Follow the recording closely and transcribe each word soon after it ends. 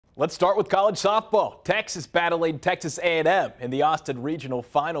Let's start with college softball. Texas battling Texas A&M in the Austin Regional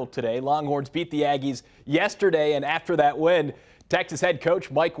Final today. Longhorns beat the Aggies yesterday, and after that win, Texas head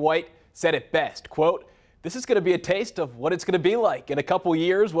coach Mike White said it best, quote, "This is going to be a taste of what it's going to be like in a couple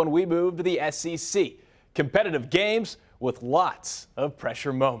years when we move to the SEC. Competitive games with lots of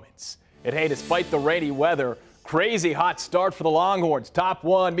pressure moments." And hey, despite the rainy weather, crazy hot start for the Longhorns. Top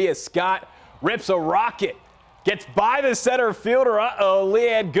one, Mia Scott rips a rocket. Gets by the center fielder.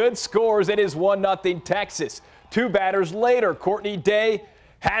 Leanne Good scores. It is 1-0 Texas. Two batters later, Courtney Day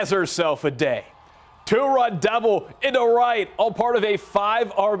has herself a day. Two-run double into right, all part of a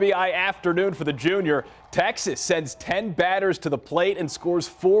 5 RBI afternoon for the junior. Texas sends 10 batters to the plate and scores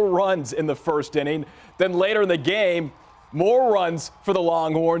 4 runs in the first inning. Then later in the game, more runs for the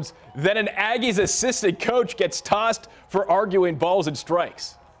Longhorns. Then an Aggies assistant coach gets tossed for arguing balls and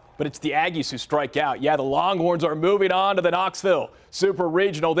strikes. But it's the Aggies who strike out. Yeah, the Longhorns are moving on to the Knoxville Super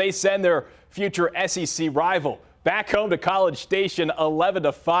Regional. They send their future SEC rival back home to College Station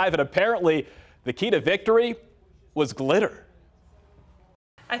 11-5. And apparently the key to victory was glitter.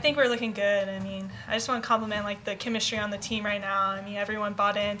 I think we're looking good. I mean, I just want to compliment the chemistry on the team right now. I mean, everyone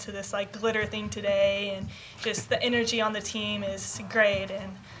bought into this glitter thing today, and just the energy on the team is great,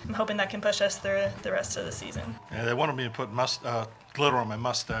 and I'm hoping that can push us through the rest of the season. Yeah, they wanted me to put glitter on my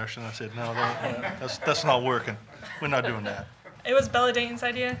mustache, and I said, no, that's not working. We're not doing that. It was Bella Dayton's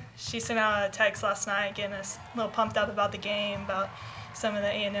idea. She sent out a text last night getting us a little pumped up about the game, about some of the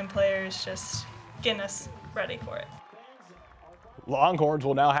A&M players, just getting us ready for it. Longhorns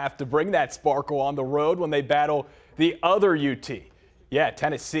will now have to bring that sparkle on the road when they battle the other UT. Yeah,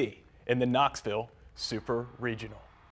 Tennessee in the Knoxville Super Regional.